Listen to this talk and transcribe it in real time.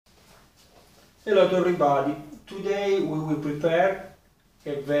Hello to everybody. Today we will prepare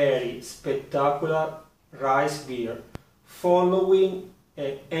a very spectacular rice beer following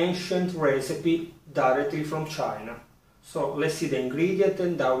an ancient recipe directly from China. So let's see the ingredient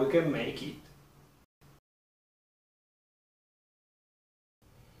and how we can make it.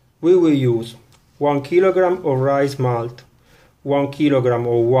 We will use 1 kilogram of rice malt, 1 kilogram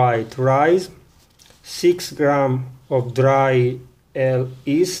of white rice, 6 grams of dry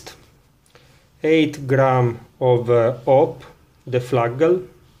yeast, 8 grams of hop, the flagel,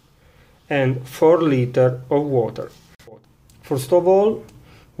 and 4 liters of water. First of all,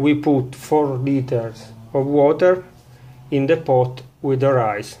 we put 4 liters of water in the pot with the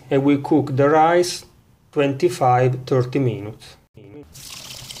rice and we cook the rice 25-30 minutes.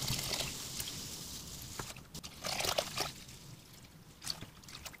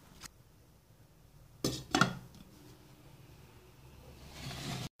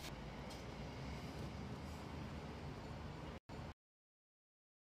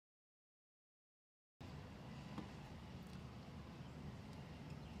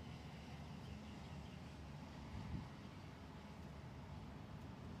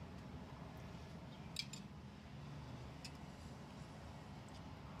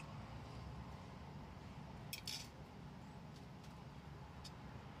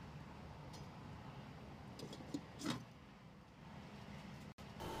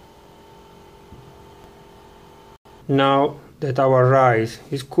 Now that our rice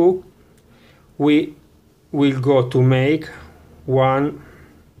is cooked, we will go to make one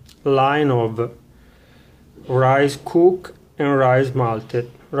line of rice cooked and rice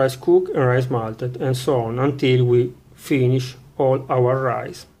malted, and so on until we finish all our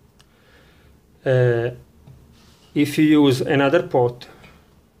rice. If you use another pot,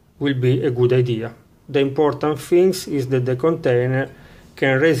 will be a good idea. The important thing is that the container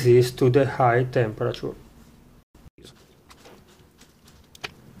can resist to the high temperature.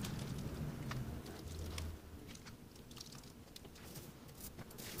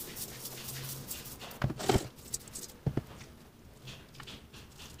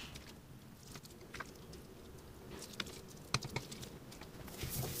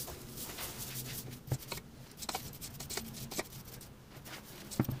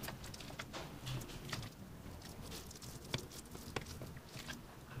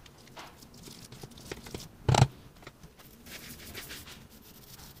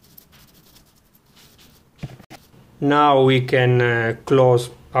 Now we can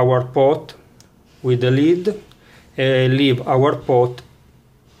close our pot with the lid and leave our pot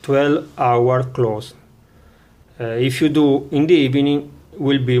 12 hours closed. If you do in the evening,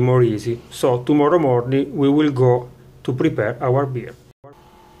 will be more easy. So tomorrow morning we will go to prepare our beer.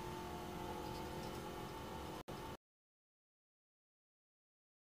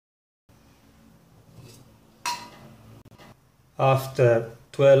 After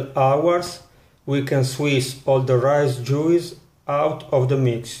 12 hours, we can squeeze all the rice juice out of the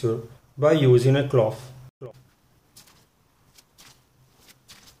mixture by using a cloth.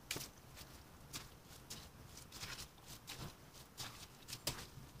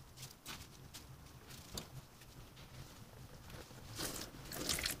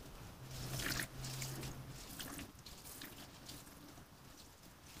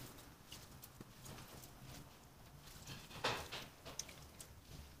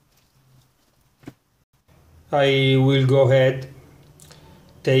 I will go ahead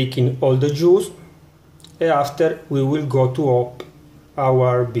taking all the juice and after we will go to hop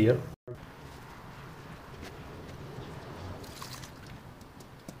our beer.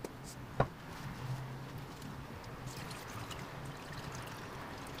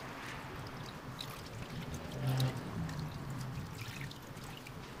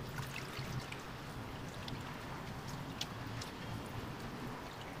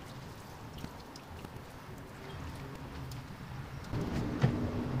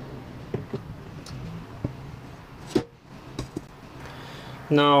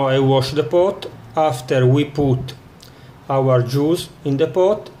 Now I wash the pot after we put our juice in the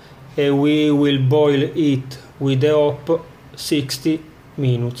pot and we will boil it with the hop 60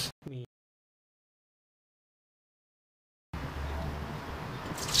 minutes.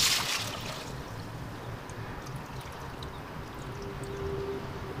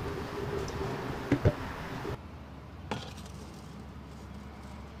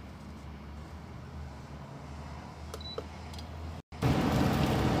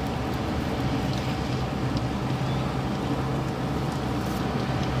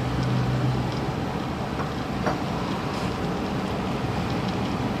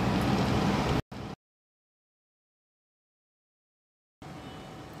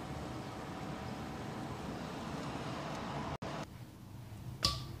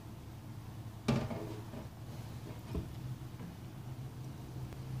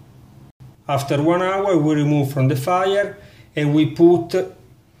 After 1 hour we remove from the fire and we put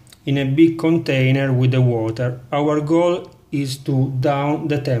in a big container with the water. Our goal is to down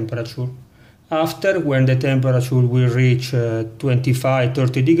the temperature. After, when the temperature will reach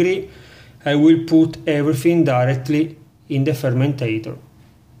 25-30 degrees, I will put everything directly in the fermentator,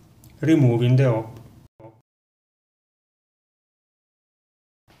 removing the hop.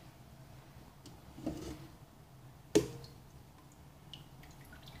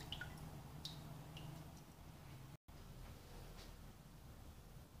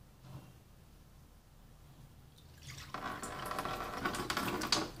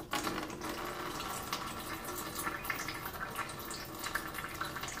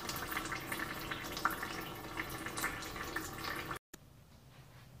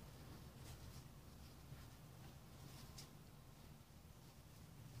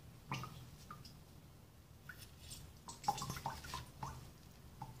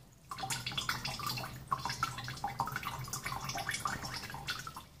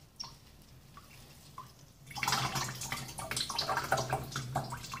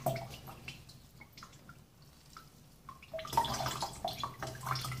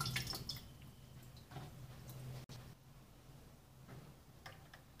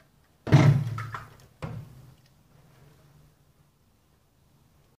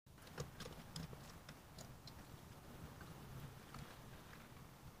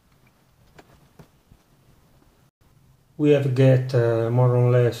 We have get more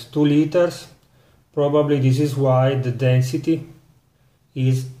or less 2 liters. Probably this is why the density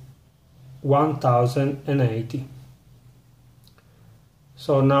is 1080.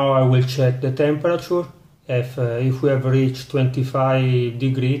 So now I will check the temperature. If we have reached 25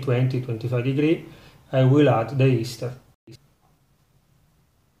 degree, 20-25 degree, I will add the ester.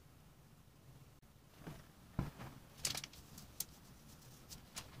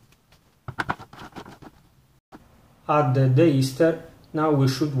 Add the ester. Now we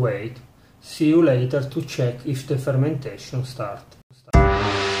should wait. See you later to check if the fermentation starts.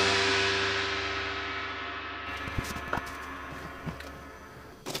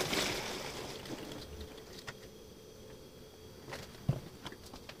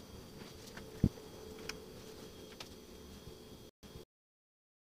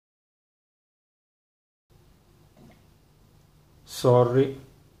 Sorry,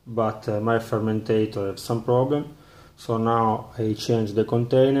 but my fermentator has some problem. So now I change the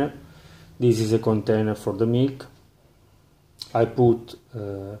container. This is a container for the milk. I put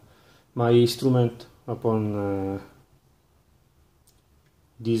my instrument upon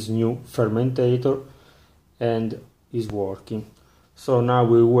this new fermentator and is working. So now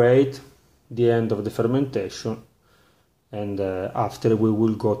we wait the end of the fermentation, and after we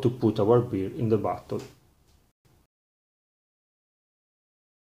will go to put our beer in the bottle.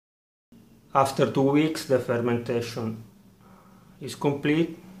 After 2 weeks the fermentation is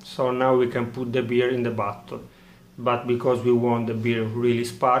complete, so now we can put the beer in the bottle. But because we want the beer really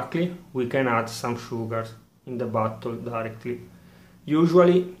sparkly, we can add some sugars in the bottle directly.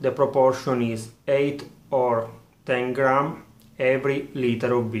 Usually the proportion is 8 or 10 grams every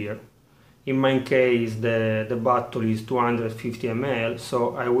liter of beer. In my case the bottle is 250 ml,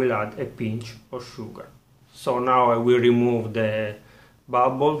 so I will add a pinch of sugar. So now I will remove the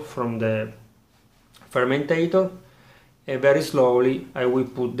bubble from the fermentator and very slowly I will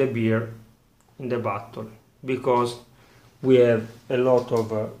put the beer in the bottle, because we have a lot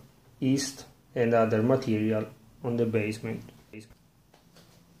of yeast and other material on the basement.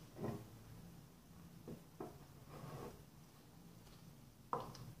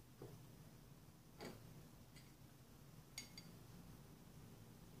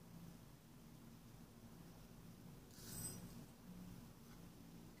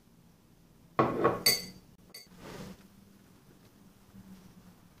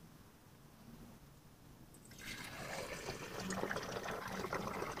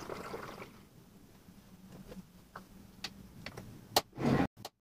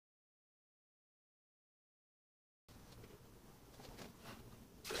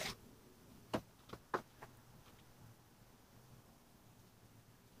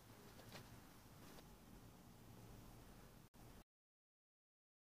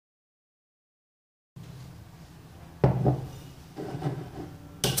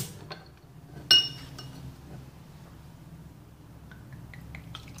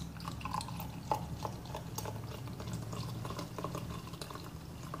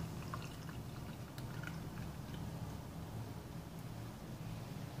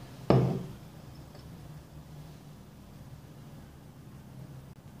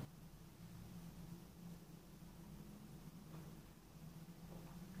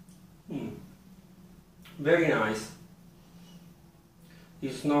 very nice.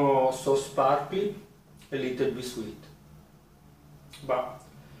 It's not so sparkly, a little bit sweet. But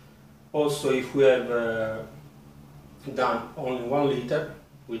also, if we have done only 1 liter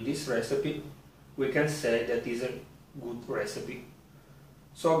with this recipe, we can say that is a good recipe.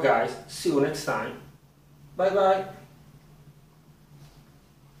 So guys, see you next time. Bye bye.